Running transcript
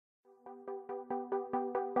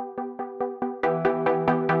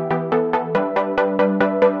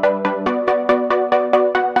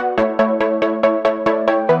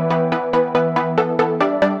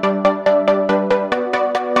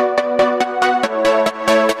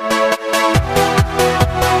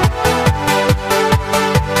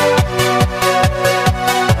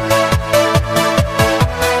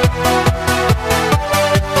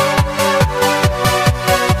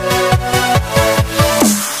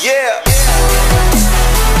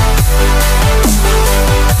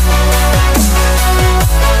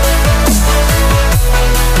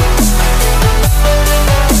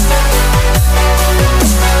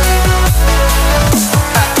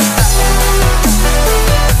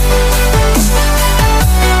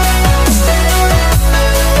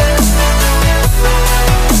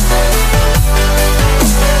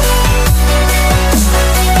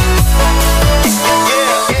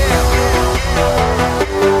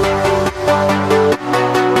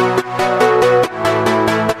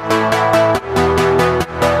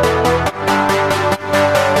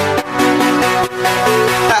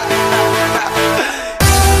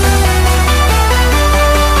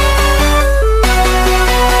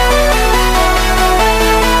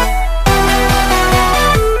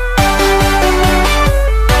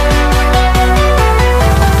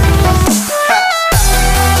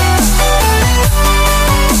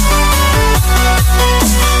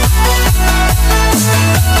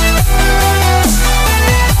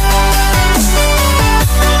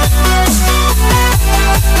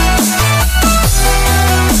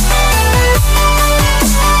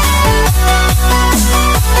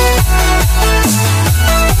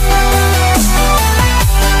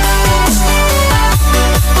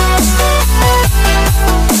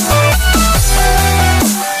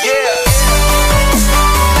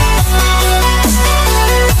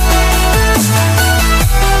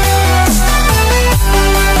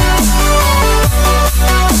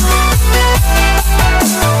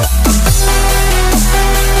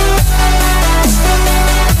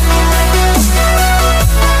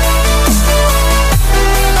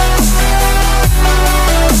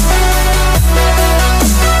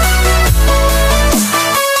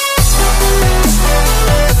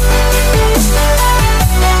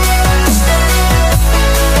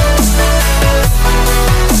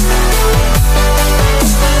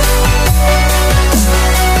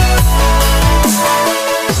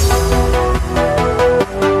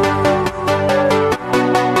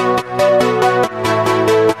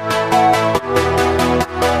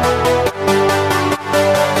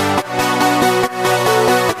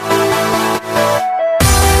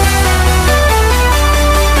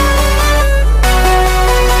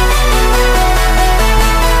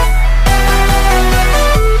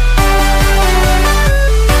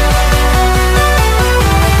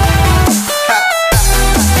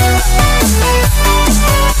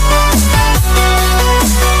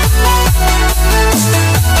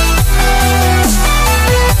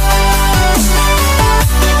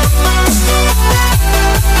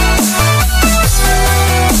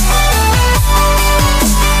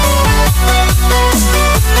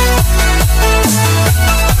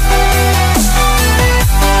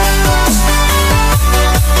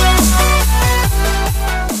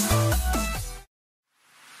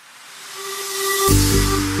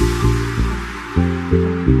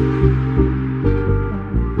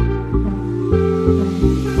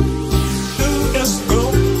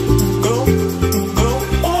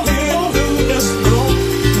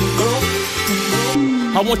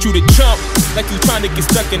I want you to jump like you trying to get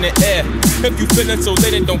stuck in the air. If you feeling so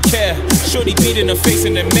lit and don't care, shorty beat in the face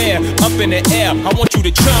in the mirror, up in the air. I want you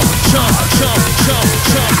to jump, jump, jump, jump,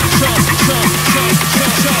 jump, jump, jump, jump, jump,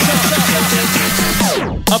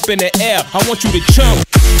 jump, up in the air. I want you to jump,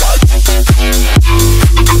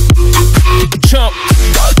 jump.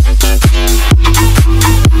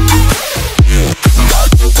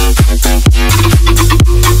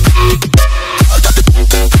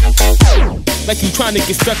 Like you trying to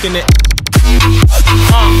get stuck in it,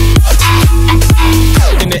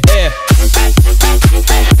 in the air.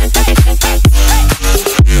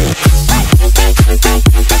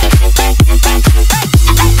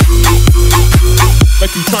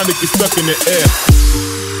 Like you trying to get stuck in the air.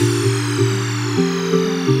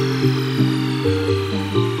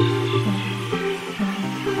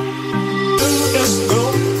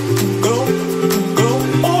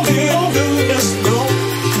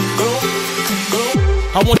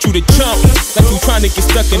 I want you to jump like you trying to get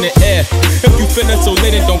stuck in the air. If you feeling so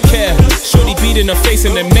lit and don't care, shorty beat in the face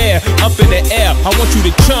in the mirror, up in the air. I want you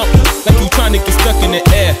to jump like you trying to get stuck in the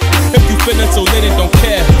air. If you feeling so lit and don't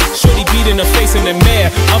care, shorty beat in the face in the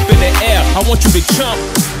mirror, up in the air. I want you to jump,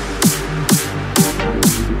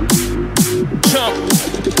 jump.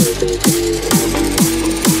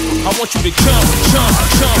 I want you to jump, jump,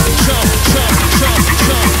 jump, jump, jump, jump,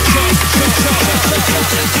 jump, jump, jump, jump,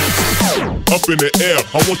 up in the air.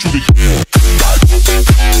 I want you to jump,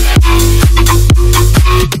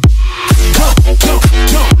 jump, jump,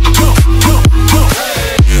 jump, jump, jump.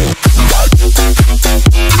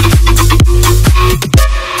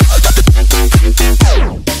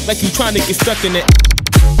 Like you trying to get stuck in it.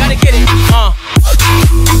 Gotta get it,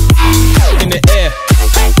 in the air.